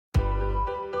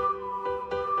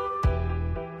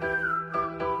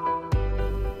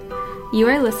You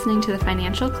are listening to the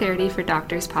Financial Clarity for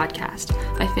Doctors podcast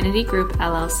by Finity Group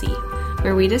LLC,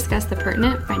 where we discuss the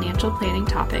pertinent financial planning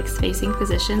topics facing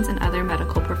physicians and other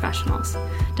medical professionals.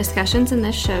 Discussions in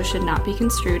this show should not be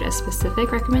construed as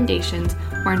specific recommendations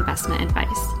or investment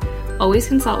advice. Always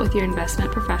consult with your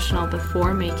investment professional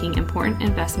before making important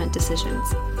investment decisions.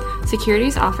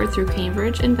 Securities offered through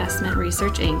Cambridge Investment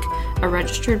Research Inc., a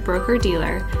registered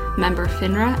broker-dealer, member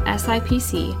FINRA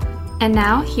SIPC. And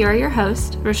now, here are your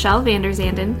hosts, Rochelle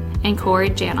Vanderzanden and Corey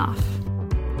Janoff.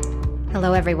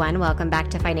 Hello, everyone. Welcome back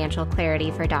to Financial Clarity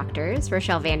for Doctors.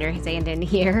 Rochelle Vanderzanden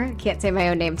here. Can't say my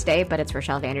own name today, but it's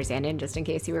Rochelle Vanderzanden, just in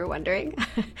case you were wondering.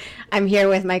 I'm here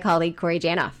with my colleague, Corey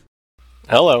Janoff.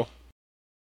 Hello.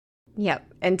 Yep.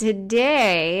 And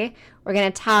today we're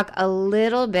going to talk a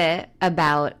little bit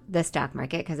about the stock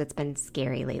market because it's been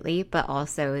scary lately, but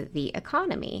also the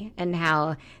economy and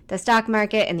how the stock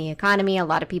market and the economy, a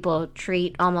lot of people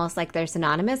treat almost like they're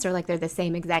synonymous or like they're the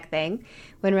same exact thing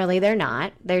when really they're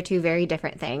not. They're two very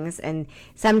different things. And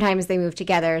sometimes they move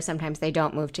together, sometimes they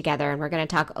don't move together. And we're going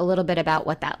to talk a little bit about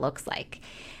what that looks like.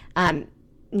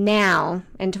 Now,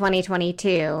 in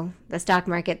 2022, the stock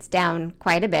market's down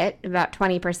quite a bit, about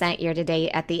 20% year to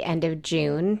date at the end of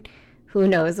June. Who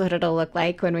knows what it'll look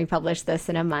like when we publish this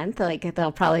in a month? Like,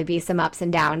 there'll probably be some ups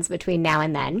and downs between now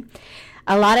and then.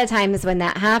 A lot of times when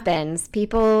that happens,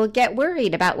 people get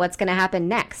worried about what's going to happen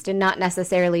next, and not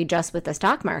necessarily just with the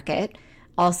stock market,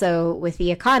 also with the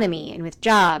economy and with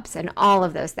jobs and all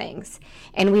of those things.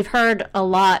 And we've heard a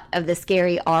lot of the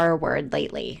scary R word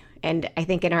lately. And I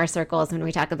think in our circles, when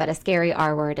we talk about a scary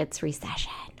R word, it's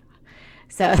recession.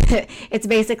 So it's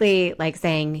basically like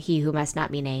saying he who must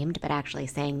not be named, but actually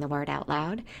saying the word out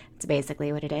loud. It's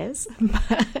basically what it is.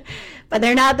 But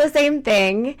they're not the same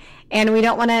thing. And we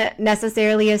don't want to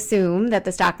necessarily assume that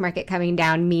the stock market coming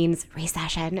down means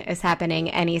recession is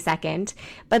happening any second.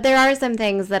 But there are some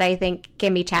things that I think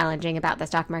can be challenging about the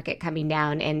stock market coming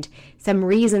down and some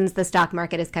reasons the stock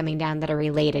market is coming down that are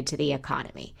related to the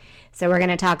economy. So we're going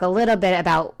to talk a little bit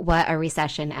about what a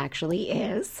recession actually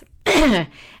is. And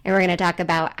we're going to talk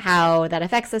about how that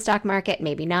affects the stock market,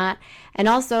 maybe not, and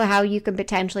also how you can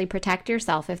potentially protect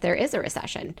yourself if there is a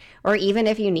recession, or even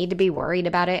if you need to be worried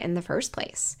about it in the first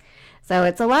place. So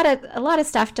it's a lot of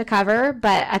stuff to cover,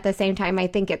 but at the same time, I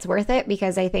think it's worth it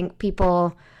because I think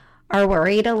people are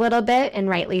worried a little bit, and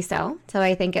rightly so. So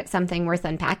I think it's something worth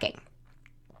unpacking.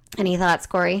 Any thoughts,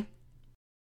 Corey?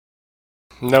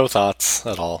 No thoughts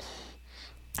at all.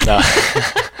 No.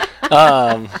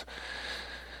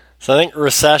 So I think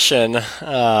recession,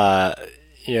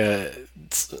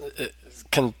 it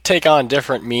can take on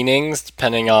different meanings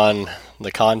depending on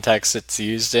the context it's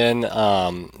used in.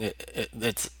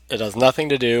 It has nothing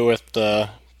to do with the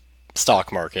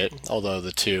stock market, although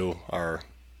the two are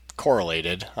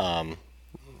correlated.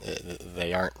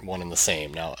 They aren't one and the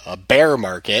same. Now, a bear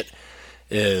market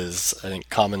is, I think,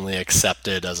 commonly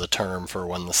accepted as a term for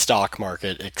when the stock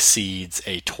market exceeds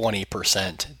a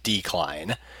 20%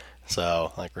 decline.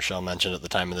 So, like Rochelle mentioned at the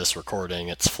time of this recording,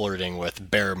 it's flirting with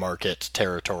bear market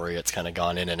territory. It's kind of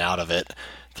gone in and out of it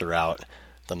throughout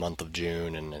the month of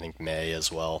June and I think May as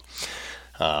well.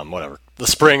 The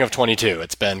spring of 22,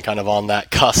 it's been kind of on that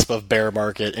cusp of bear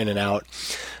market in and out.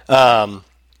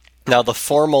 Now, the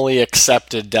formally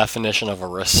accepted definition of a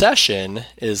recession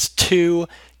is 2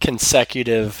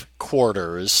 consecutive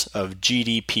quarters of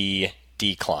GDP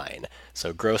decline.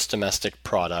 So gross domestic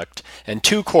product, and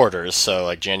 2 quarters, so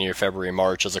like January, February,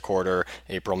 March is a quarter,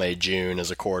 April, May, June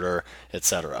is a quarter,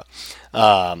 etc.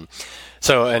 And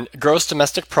gross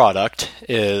domestic product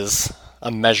is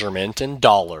a measurement in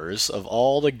dollars of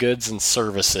all the goods and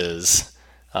services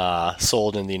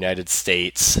sold in the United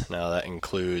States. Now that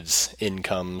includes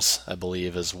incomes, I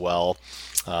believe, as well,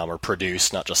 or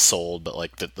produced, not just sold, but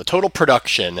like the total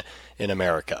production in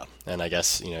America, and I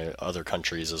guess other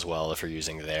countries as well if you're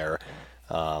using their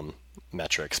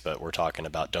metrics, but we're talking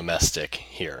about domestic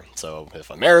here. So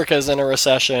if America is in a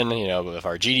recession, if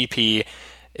our GDP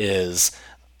is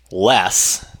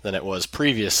less than it was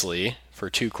previously for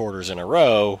 2 quarters in a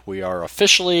row, we are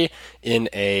officially in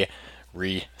a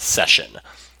recession.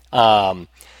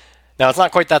 Now, it's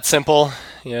not quite that simple.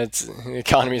 The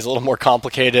economy is a little more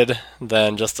complicated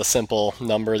than just a simple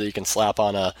number that you can slap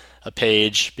on a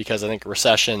page, because I think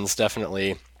recessions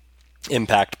definitely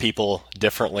impact people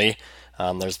differently.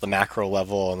 There's the macro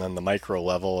level and then the micro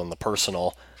level and the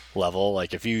personal level.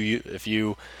 Like if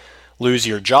you lose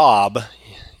your job,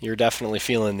 you're definitely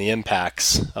feeling the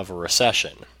impacts of a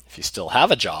recession. If you still have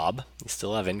a job, you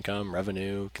still have income,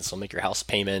 revenue, can still make your house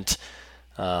payment,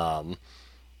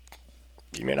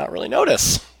 you may not really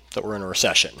notice that we're in a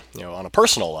recession, on a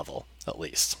personal level. at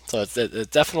least. So it's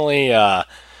definitely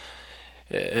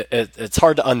it's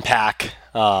hard to unpack,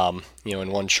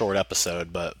 in one short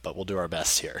episode, but we'll do our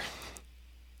best here.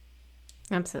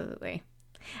 Absolutely.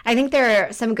 I think there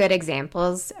are some good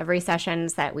examples of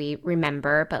recessions that we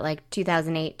remember, but like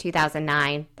 2008,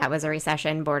 2009, that was a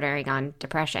recession bordering on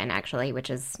depression, actually, which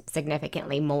is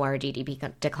significantly more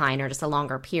GDP decline or just a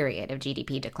longer period of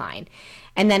GDP decline.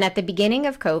 And then at the beginning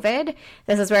of COVID,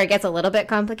 this is where it gets a little bit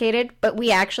complicated, but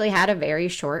we actually had a very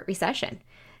short recession.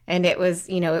 And it was,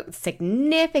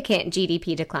 significant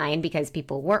GDP decline because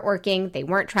people weren't working, they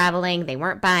weren't traveling, they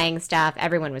weren't buying stuff.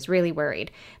 Everyone was really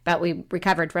worried. But we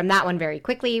recovered from that one very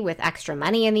quickly with extra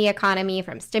money in the economy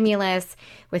from stimulus,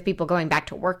 with people going back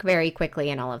to work very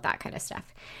quickly and all of that kind of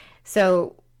stuff.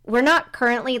 So we're not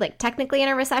currently technically in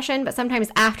a recession, but sometimes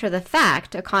after the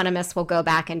fact, economists will go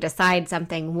back and decide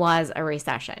something was a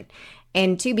recession.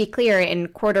 And to be clear, in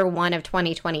quarter one of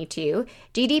 2022,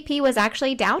 GDP was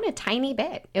actually down a tiny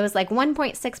bit. It was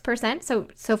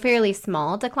 1.6%, so fairly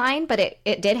small decline, but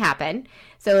it did happen.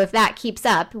 So if that keeps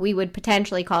up, we would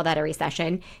potentially call that a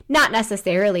recession. Not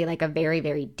necessarily a very,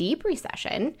 very deep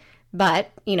recession,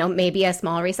 but, maybe a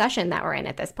small recession that we're in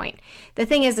at this point. The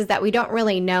thing is that we don't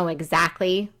really know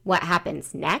exactly what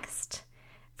happens next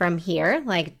from here.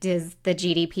 Does the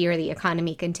GDP or the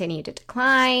economy continue to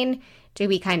decline? Do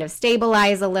we kind of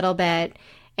stabilize a little bit?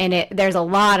 And there's a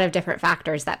lot of different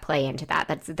factors that play into that.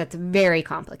 That's very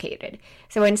complicated.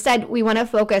 So instead, we want to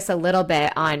focus a little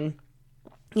bit on,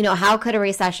 how could a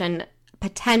recession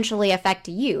potentially affect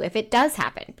you if it does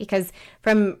happen? Because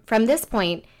from this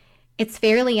point, it's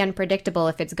fairly unpredictable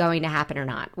if it's going to happen or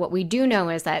not. What we do know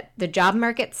is that the job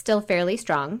market's still fairly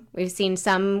strong. We've seen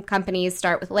some companies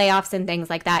start with layoffs and things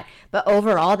like that, but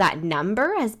overall, that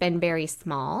number has been very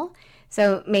small.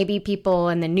 So maybe people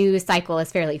in the news cycle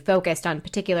is fairly focused on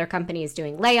particular companies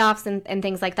doing layoffs and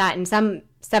things like that. And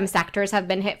some sectors have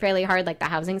been hit fairly hard, like the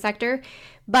housing sector.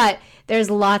 But there's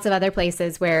lots of other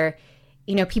places where,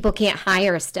 people can't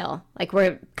hire still,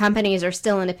 where companies are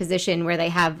still in a position where they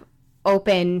have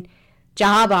open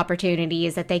job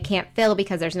opportunities that they can't fill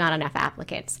because there's not enough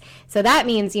applicants. So that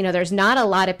means, there's not a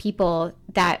lot of people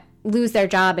that lose their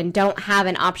job and don't have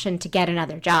an option to get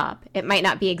another job. It might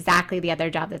not be exactly the other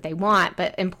job that they want,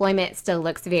 but employment still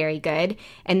looks very good.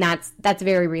 And that's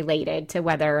very related to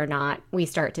whether or not we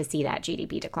start to see that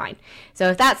GDP decline. So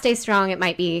if that stays strong, it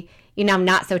might be,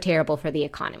 not so terrible for the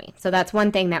economy. So that's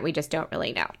one thing that we just don't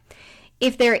really know.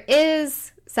 If there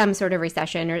is some sort of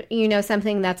recession or,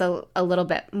 something that's a little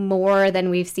bit more than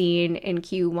we've seen in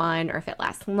Q1, or if it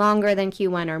lasts longer than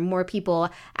Q1 or more people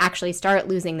actually start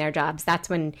losing their jobs, that's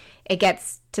when it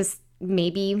gets to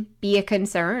maybe be a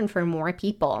concern for more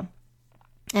people.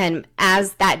 And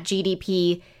as that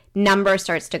GDP number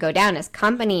starts to go down, as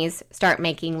companies start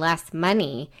making less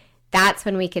money, that's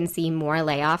when we can see more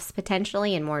layoffs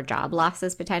potentially and more job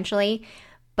losses potentially.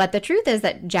 But the truth is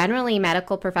that generally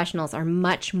medical professionals are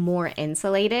much more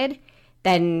insulated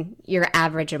than your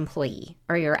average employee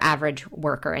or your average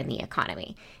worker in the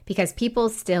economy, because people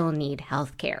still need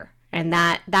health care. And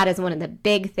that is one of the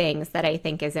big things that I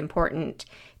think is important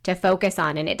to focus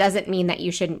on. And it doesn't mean that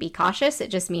you shouldn't be cautious. It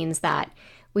just means that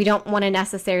we don't want to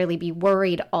necessarily be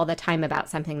worried all the time about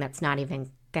something that's not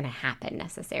even going to happen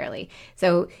necessarily.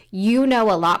 So a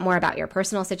lot more about your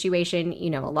personal situation,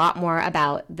 a lot more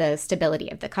about the stability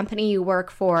of the company you work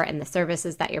for and the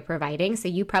services that you're providing. So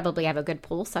you probably have a good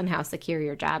pulse on how secure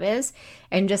your job is,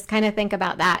 and just kind of think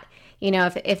about that.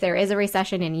 If there is a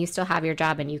recession and you still have your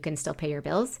job and you can still pay your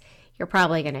bills, you're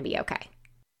probably going to be okay.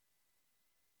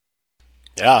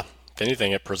 Yeah. If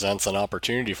anything, it presents an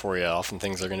opportunity for you. Often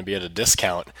things are going to be at a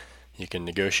discount. You can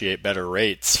negotiate better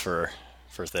rates for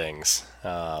things,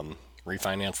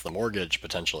 refinance the mortgage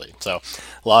potentially. So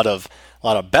a lot of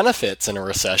benefits in a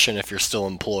recession if you're still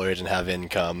employed and have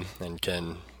income and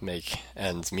can make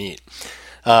ends meet.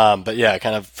 But yeah,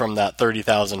 kind of from that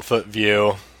 30,000 foot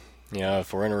view,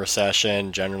 if we're in a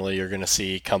recession, generally you're going to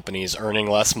see companies earning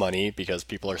less money because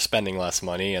people are spending less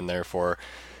money, and therefore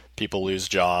people lose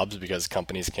jobs because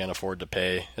companies can't afford to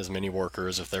pay as many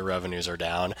workers if their revenues are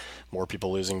down. More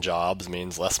people losing jobs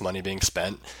means less money being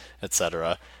spent,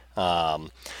 etc.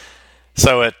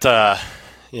 So it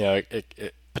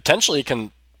potentially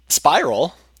can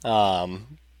spiral,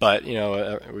 but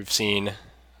we've seen,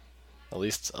 at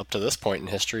least up to this point in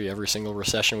history, every single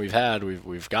recession we've had,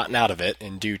 we've gotten out of it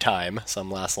in due time.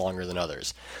 Some last longer than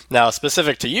others. Now,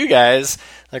 specific to you guys,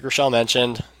 like Rochelle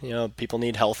mentioned, people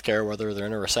need health care whether they're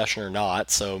in a recession or not.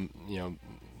 So,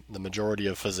 the majority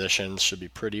of physicians should be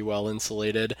pretty well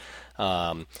insulated.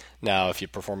 Now, if you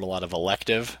perform a lot of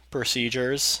elective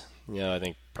procedures, I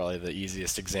think probably the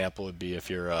easiest example would be if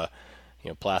you're a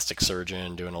plastic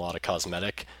surgeon doing a lot of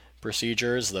cosmetic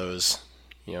procedures, those,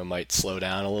 might slow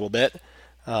down a little bit.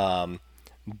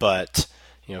 But,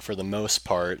 for the most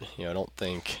part, I don't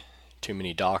think too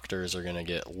many doctors are going to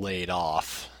get laid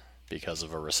off because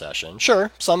of a recession.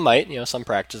 Sure, some might, some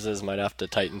practices might have to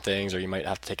tighten things, or you might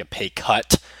have to take a pay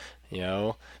cut,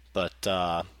 but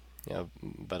I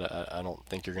don't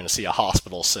think you're going to see a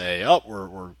hospital say, oh,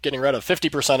 we're getting rid of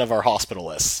 50% of our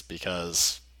hospitalists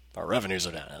because our revenues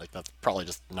are down. Like, that's probably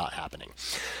just not happening.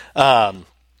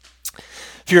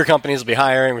 Fewer companies will be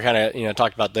hiring. We kind of,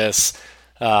 talked about this,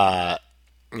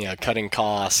 cutting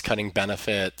costs, cutting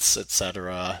benefits,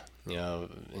 etc.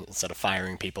 Instead of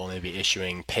firing people, maybe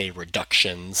issuing pay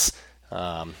reductions.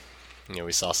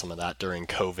 We saw some of that during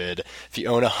COVID. If you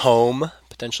own a home,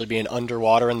 potentially being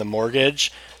underwater in the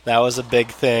mortgage, that was a big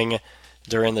thing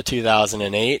during the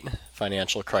 2008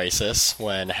 financial crisis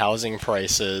when housing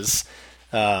prices,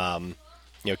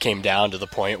 came down to the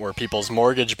point where people's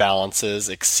mortgage balances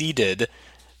exceeded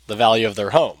the value of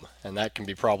their home, and that can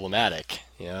be problematic.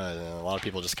 A lot of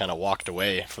people just kind of walked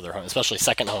away for their home, especially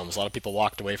second homes. A lot of people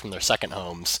walked away from their second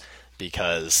homes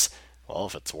because, well,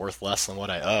 if it's worth less than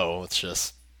what I owe, it's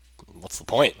just, what's the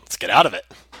point? Let's get out of it.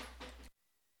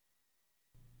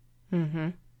 Mm-hmm.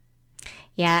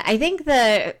 Yeah, I think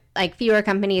fewer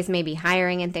companies may be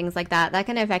hiring and things like that. That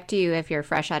can affect you if you're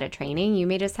fresh out of training. You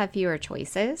may just have fewer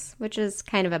choices, which is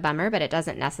kind of a bummer, but it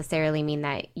doesn't necessarily mean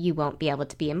that you won't be able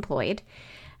to be employed.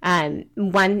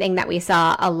 One thing that we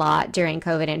saw a lot during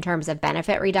COVID in terms of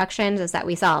benefit reductions is that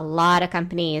we saw a lot of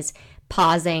companies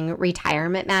pausing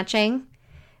retirement matching,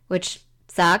 which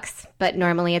sucks, but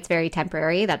normally it's very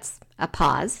temporary. That's a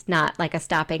pause, not like a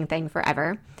stopping thing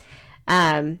forever.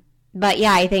 But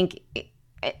yeah, I think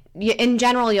in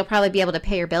general, you'll probably be able to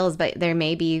pay your bills, but there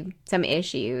may be some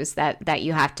issues that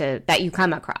you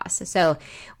come across. So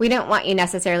we don't want you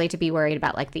necessarily to be worried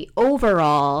about like the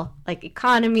overall like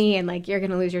economy and like you're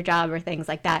going to lose your job or things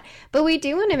like that. But we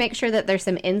do want to make sure that there's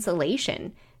some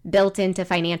insulation built into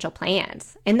financial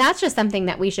plans. And that's just something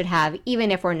that we should have,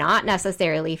 even if we're not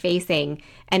necessarily facing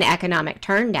an economic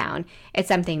turndown. It's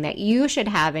something that you should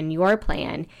have in your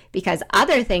plan because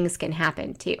other things can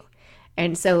happen too.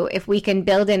 And so if we can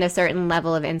build in a certain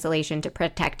level of insulation to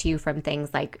protect you from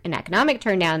things like an economic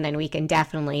turndown, then we can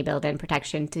definitely build in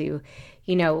protection to,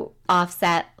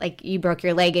 offset, like you broke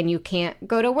your leg and you can't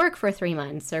go to work for 3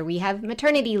 months, or we have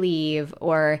maternity leave,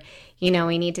 or,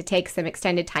 we need to take some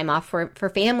extended time off for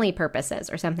family purposes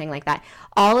or something like that.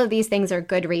 All of these things are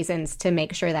good reasons to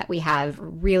make sure that we have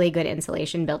really good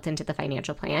insulation built into the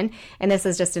financial plan. And this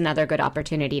is just another good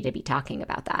opportunity to be talking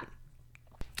about that.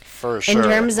 For sure. In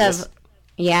terms of...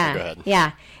 Yeah. Go ahead.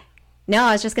 Yeah. No,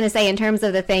 I was just going to say, in terms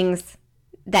of the things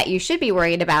that you should be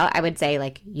worried about, I would say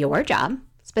like your job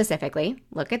specifically.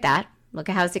 Look at that. Look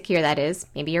at how secure that is.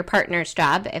 Maybe your partner's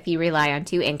job if you rely on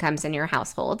 2 incomes in your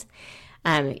household.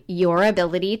 Your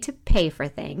ability to pay for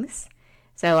things.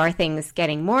 So are things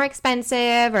getting more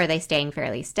expensive? Or are they staying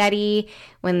fairly steady?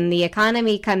 When the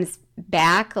economy comes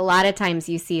back, a lot of times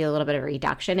you see a little bit of a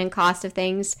reduction in cost of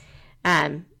things.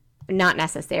 Not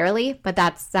necessarily, but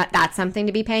that's something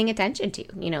to be paying attention to.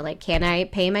 Like, can I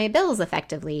pay my bills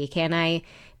effectively? Can I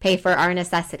pay for our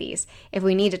necessities? If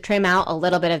we need to trim out a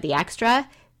little bit of the extra,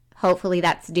 hopefully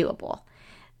that's doable.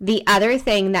 The other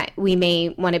thing that we may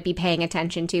want to be paying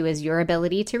attention to is your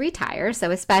ability to retire.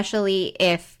 So especially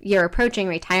if you're approaching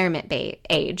retirement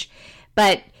age,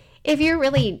 but if you're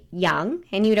really young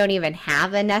and you don't even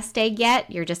have a nest egg yet,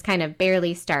 you're just kind of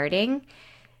barely starting,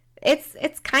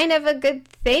 it's kind of a good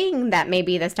thing that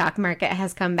maybe the stock market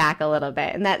has come back a little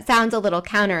bit. And that sounds a little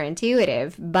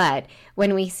counterintuitive, but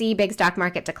when we see big stock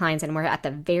market declines and we're at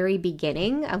the very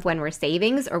beginning of when we're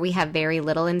savings, or we have very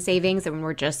little in savings and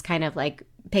we're just kind of like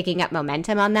picking up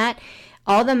momentum on that,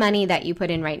 all the money that you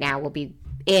put in right now will be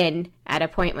in at a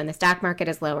point when the stock market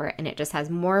is lower and it just has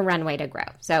more runway to grow.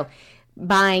 So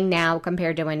buying now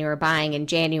compared to when you were buying in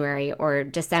January or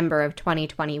December of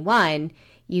 2021,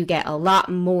 you get a lot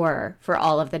more for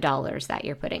all of the dollars that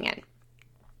you're putting in.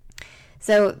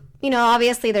 So,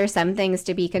 obviously there's some things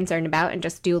to be concerned about and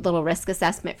just do a little risk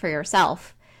assessment for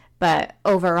yourself. But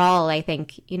overall, I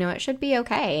think, it should be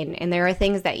okay. And there are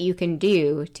things that you can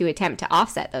do to attempt to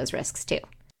offset those risks too.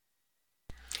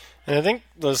 And I think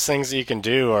those things that you can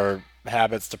do are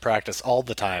habits to practice all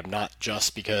the time, not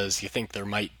just because you think there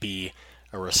might be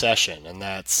a recession. And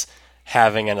that's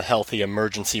having a healthy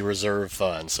emergency reserve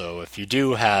fund. So if you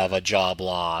do have a job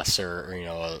loss or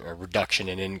a reduction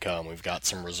in income, we've got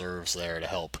some reserves there to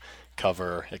help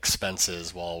cover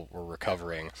expenses while we're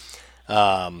recovering.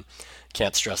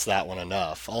 Can't stress that one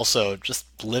enough. Also,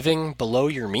 just living below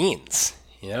your means.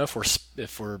 If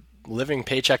we're living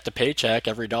paycheck to paycheck,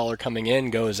 every dollar coming in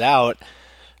goes out,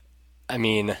 I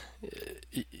mean,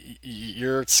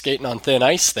 you're skating on thin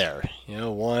ice there.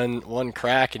 One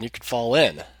crack and you could fall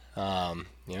in.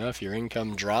 If your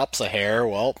income drops a hair,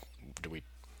 well, do we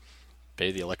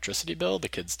pay the electricity bill, the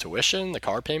kids' tuition, the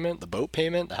car payment, the boat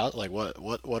payment, the house? Like, what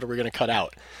are we going to cut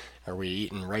out? Are we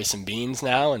eating rice and beans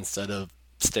now instead of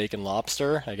steak and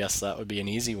lobster? I guess that would be an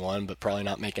easy one, but probably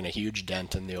not making a huge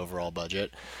dent in the overall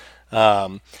budget.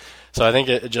 So I think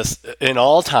it just, in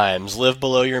all times, live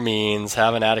below your means,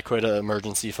 have an adequate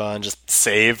emergency fund, just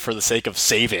save for the sake of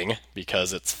saving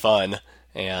because it's fun,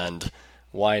 and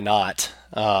why not?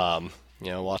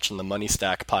 Watching the money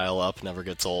stack pile up never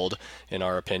gets old, in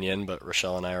our opinion, but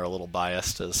Rochelle and I are a little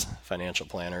biased as financial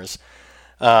planners.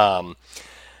 We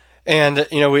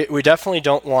definitely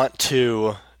don't want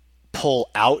to pull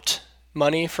out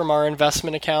money from our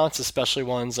investment accounts, especially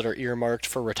ones that are earmarked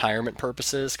for retirement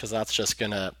purposes, because that's just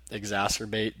going to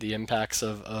exacerbate the impacts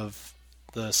of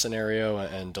the scenario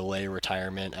and delay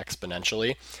retirement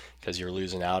exponentially, because you're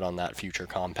losing out on that future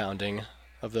compounding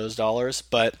of those dollars.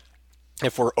 But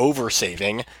if we're over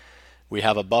saving, we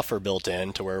have a buffer built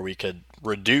in to where we could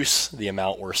reduce the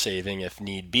amount we're saving if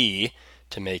need be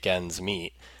to make ends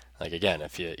meet. Like, again,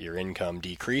 if your income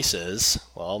decreases,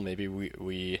 well, maybe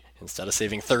we instead of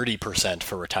saving 30%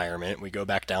 for retirement, we go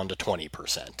back down to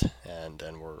 20%,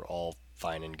 and we're all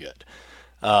fine and good.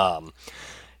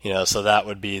 So that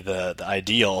would be the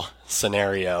ideal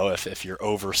scenario. If you're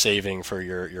over saving for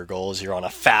your goals, you're on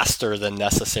a faster than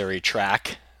necessary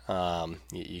track.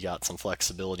 You got some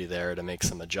flexibility there to make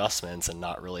some adjustments and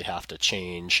not really have to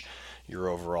change your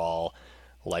overall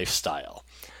lifestyle.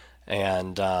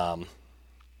 And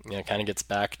it kind of gets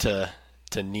back to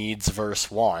needs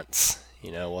versus wants.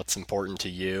 What's important to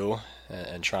you,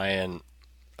 and try and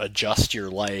adjust your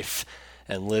life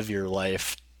and live your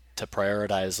life to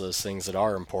prioritize those things that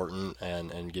are important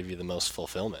and give you the most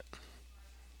fulfillment.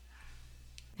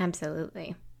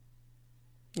 Absolutely.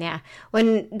 Yeah.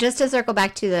 Just to circle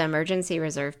back to the emergency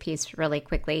reserve piece really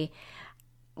quickly,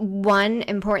 one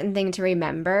important thing to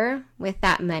remember with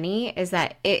that money is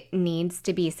that it needs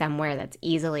to be somewhere that's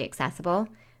easily accessible,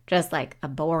 just like a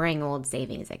boring old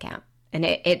savings account. And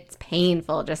it's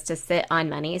painful just to sit on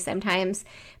money sometimes,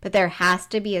 but there has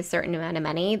to be a certain amount of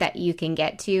money that you can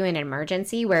get to in an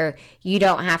emergency where you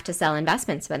don't have to sell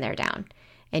investments when they're down,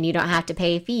 and you don't have to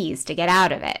pay fees to get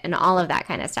out of it and all of that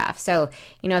kind of stuff. So,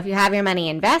 if you have your money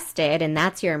invested and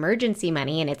that's your emergency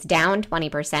money and it's down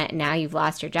 20% and now you've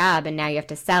lost your job and now you have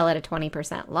to sell at a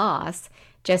 20% loss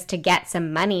just to get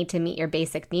some money to meet your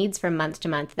basic needs from month to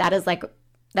month,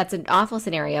 that's an awful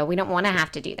scenario. We don't want to have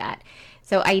to do that.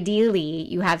 So ideally,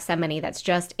 you have some money that's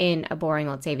just in a boring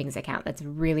old savings account that's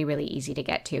really, really easy to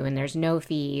get to, and there's no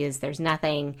fees, there's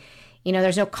nothing,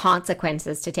 there's no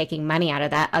consequences to taking money out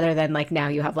of that other than now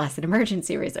you have less in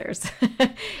emergency reserves.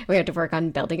 We have to work on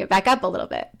building it back up a little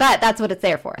bit, but that's what it's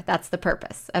there for. That's the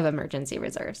purpose of emergency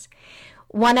reserves.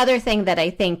 One other thing that I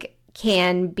think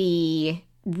can be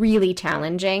really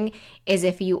challenging is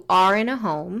if you are in a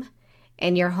home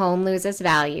and your home loses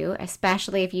value,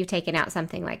 especially if you've taken out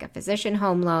something like a physician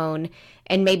home loan,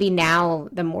 and maybe now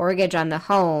the mortgage on the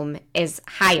home is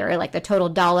higher, like the total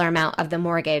dollar amount of the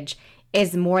mortgage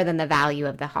is more than the value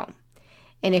of the home.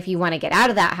 And if you want to get out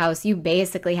of that house, you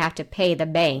basically have to pay the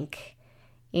bank,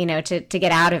 to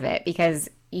get out of it, because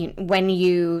when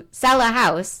you sell a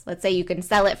house, let's say you can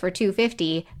sell it for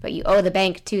 $250, but you owe the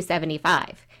bank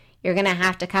 $275. You're going to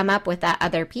have to come up with that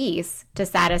other piece to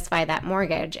satisfy that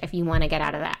mortgage if you want to get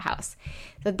out of that house.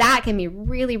 So that can be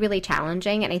really, really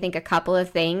challenging. And I think a couple of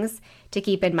things to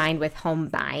keep in mind with home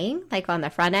buying, like on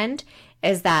the front end,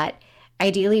 is that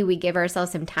ideally we give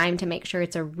ourselves some time to make sure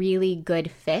it's a really good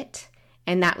fit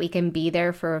and that we can be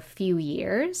there for a few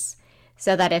years,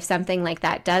 so that if something like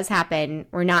that does happen,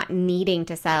 we're not needing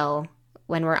to sell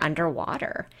when we're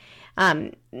underwater.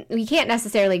 We can't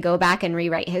necessarily go back and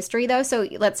rewrite history, though. So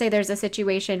let's say there's a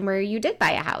situation where you did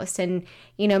buy a house and,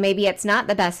 maybe it's not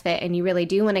the best fit and you really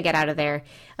do want to get out of there.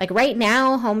 Like right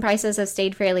now, home prices have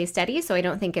stayed fairly steady, so I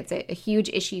don't think it's a huge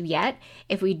issue yet.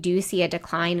 If we do see a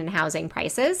decline in housing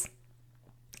prices,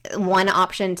 one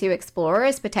option to explore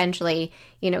is potentially,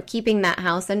 keeping that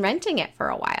house and renting it for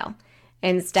a while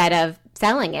instead of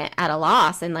selling it at a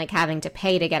loss and having to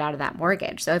pay to get out of that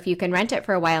mortgage. So if you can rent it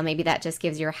for a while, maybe that just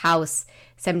gives your house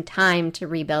some time to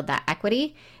rebuild that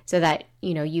equity so that,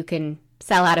 you can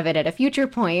sell out of it at a future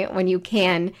point when you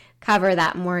can cover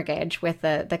that mortgage with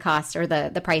the cost or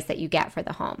the price that you get for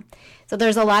the home. So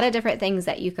there's a lot of different things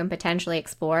that you can potentially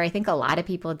explore. I think a lot of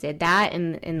people did that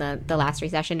in the last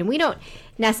recession. And we don't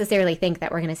necessarily think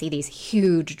that we're going to see these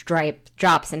huge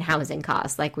drops in housing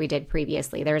costs like we did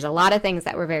previously. There's a lot of things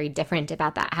that were very different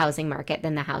about that housing market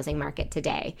than the housing market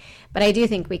today. But I do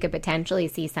think we could potentially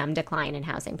see some decline in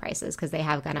housing prices because they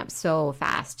have gone up so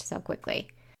fast, so quickly.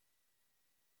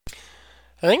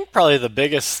 I think probably the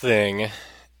biggest thing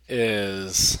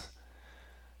is,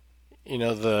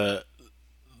 the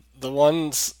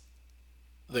ones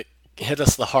that hit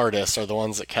us the hardest are the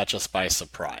ones that catch us by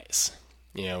surprise.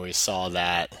 We saw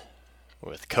that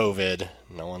with COVID.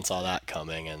 No one saw that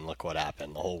coming, and look what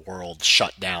happened. The whole world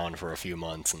shut down for a few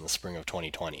months in the spring of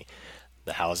 2020.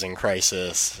 The housing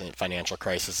crisis, financial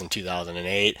crisis in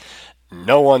 2008,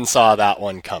 no one saw that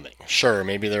one coming. Sure,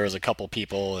 maybe there was a couple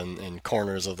people in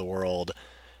corners of the world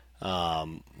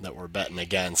that were betting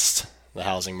against the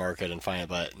housing market and finance,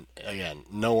 but again,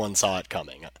 no one saw it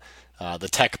coming. The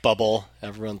tech bubble,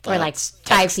 everyone thought. Or like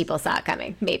five people saw it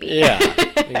coming, maybe. Yeah,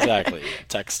 exactly.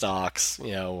 Tech stocks,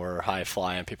 were high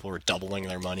flying. People were doubling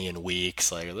their money in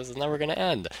weeks. Like, this is never going to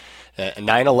end.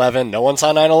 9/11, no one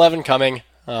saw 9/11 coming.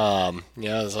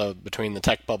 So between the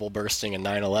tech bubble bursting and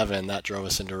 9/11, that drove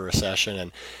us into a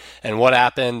recession. And what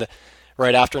happened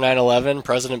right after 9/11?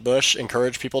 President Bush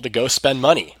encouraged people to go spend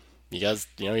money. Because,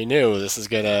 he knew this is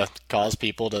going to cause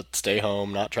people to stay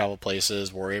home, not travel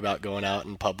places, worry about going out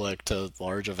in public to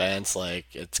large events. Like,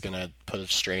 it's going to put a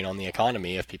strain on the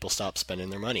economy if people stop spending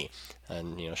their money.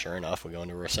 And, sure enough, we go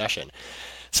into a recession.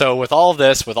 So with all of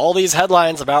this, with all these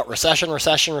headlines about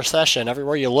recession,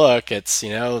 everywhere you look, it's,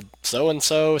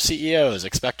 so-and-so CEOs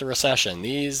expect a recession.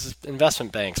 These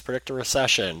investment banks predict a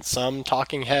recession. Some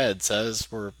talking head says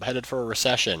we're headed for a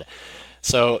recession.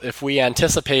 So if we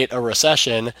anticipate a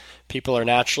recession, people are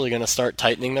naturally going to start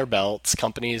tightening their belts.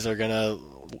 Companies are going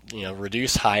to,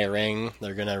 reduce hiring.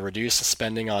 They're going to reduce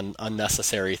spending on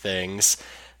unnecessary things.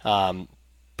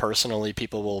 Personally,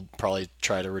 people will probably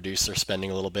try to reduce their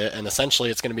spending a little bit. And essentially,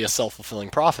 it's going to be a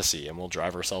self-fulfilling prophecy, and we'll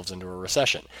drive ourselves into a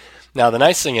recession. Now, the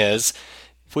nice thing is,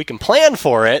 if we can plan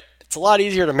for it, it's a lot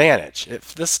easier to manage.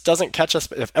 If this doesn't catch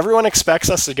us, if everyone expects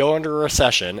us to go into a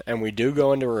recession, and we do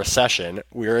go into a recession,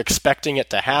 we're expecting it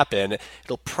to happen,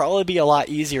 it'll probably be a lot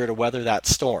easier to weather that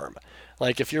storm.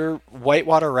 Like if you're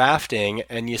whitewater rafting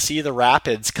and you see the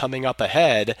rapids coming up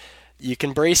ahead, you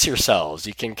can brace yourselves.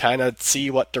 You can kind of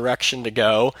see what direction to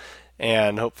go,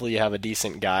 and hopefully you have a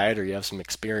decent guide or you have some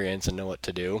experience and know what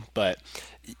to do. But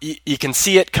you can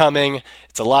see it coming.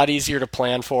 It's a lot easier to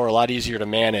plan for, a lot easier to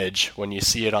manage when you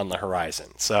see it on the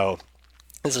horizon. So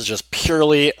this is just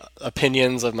purely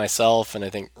opinions of myself, and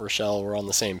I think Rochelle, we're on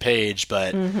the same page.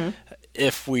 But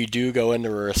if we do go into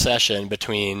a recession,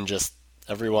 between just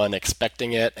everyone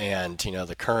expecting it and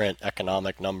the current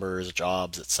economic numbers,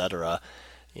 jobs, etc.,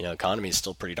 economy is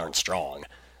still pretty darn strong.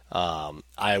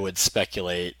 I would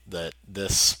speculate that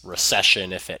this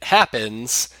recession, if it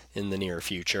happens in the near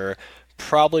future,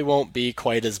 probably won't be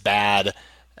quite as bad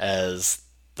as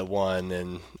the one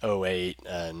in 2008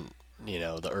 and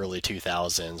the early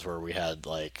 2000s, where we had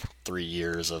like 3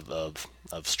 years of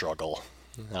struggle.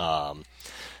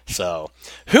 So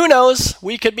who knows?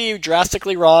 We could be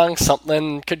drastically wrong.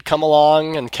 Something could come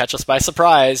along and catch us by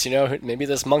surprise. Maybe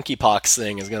this monkeypox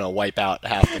thing is going to wipe out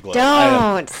half the globe.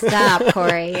 Don't stop,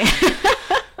 Corey.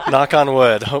 Knock on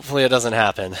wood. Hopefully it doesn't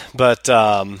happen. But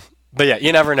yeah,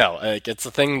 you never know. Like, it's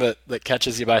a thing that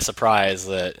catches you by surprise.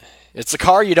 That it's a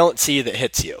car you don't see that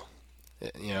hits you.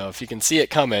 If you can see it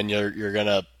coming, you're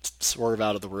gonna swerve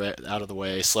out of the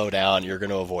way, slow down. You're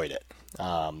gonna avoid it.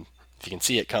 If you can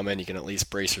see it coming, you can at least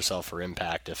brace yourself for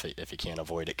impact if you can't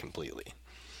avoid it completely.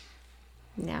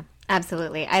 Yeah,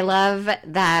 absolutely. I love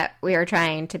that we were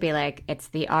trying to be like, it's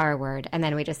the R word, and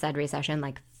then we just said recession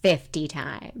like 50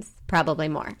 times, probably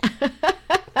more.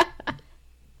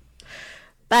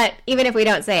 But even if we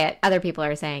don't say it, other people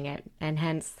are saying it, and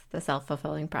hence the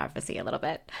self-fulfilling prophecy a little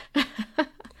bit.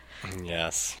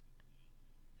 Yes.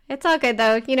 It's all good,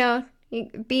 though.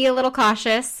 Be a little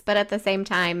cautious, but at the same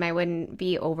time, I wouldn't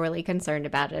be overly concerned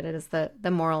about it. It is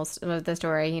the morals of the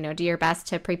story. Do your best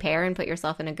to prepare and put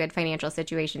yourself in a good financial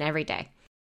situation every day.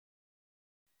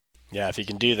 Yeah, if you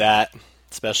can do that,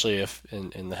 especially if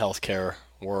in the healthcare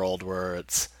world where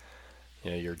it's,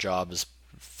 your job is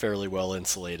fairly well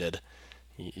insulated,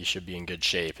 you should be in good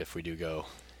shape if we do go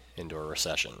into a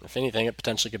recession. If anything, it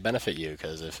potentially could benefit you,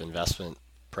 because if investment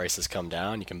prices come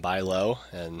down, you can buy low,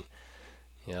 and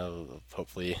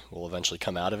hopefully we'll eventually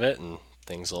come out of it and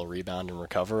things will rebound and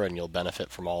recover, and you'll benefit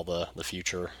from all the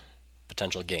future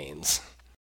potential gains.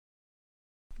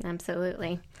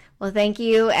 Absolutely. Well, thank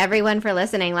you, everyone, for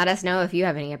listening. Let us know if you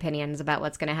have any opinions about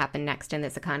what's going to happen next in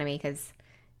this economy, because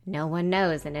no one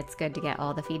knows, and it's good to get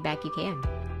all the feedback you can.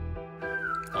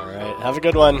 All right. Have a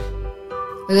good one.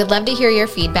 We would love to hear your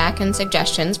feedback and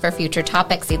suggestions for future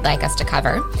topics you'd like us to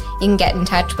cover. You can get in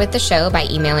touch with the show by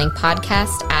emailing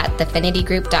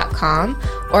podcast@thefinitygroup.com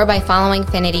or by following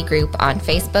Finity Group on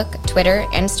Facebook, Twitter,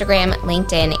 Instagram,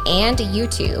 LinkedIn, and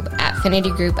YouTube at Finity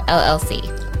Group LLC.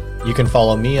 You can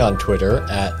follow me on Twitter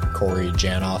at Corey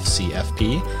Janoff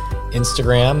CFP,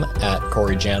 Instagram at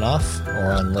Corey Janoff,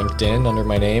 or on LinkedIn under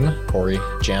my name, Corey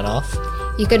Janoff.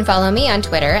 You can follow me on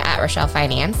Twitter at Rochelle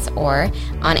Finance, or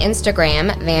on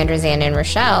Instagram, Vanderzanden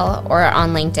Rochelle, or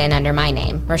on LinkedIn under my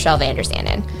name, Rochelle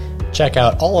Vanderzanden. Check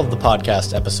out all of the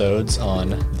podcast episodes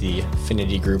on the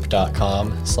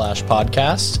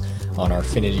finitygroup.com/podcast, on our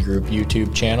Finity Group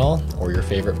YouTube channel, or your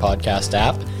favorite podcast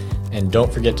app. And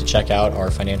don't forget to check out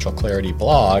our Financial Clarity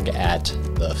blog at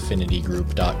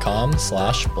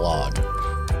thefinitygroup.com/blog.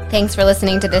 Thanks for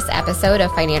listening to this episode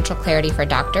of Financial Clarity for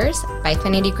Doctors by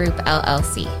Finity Group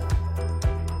LLC.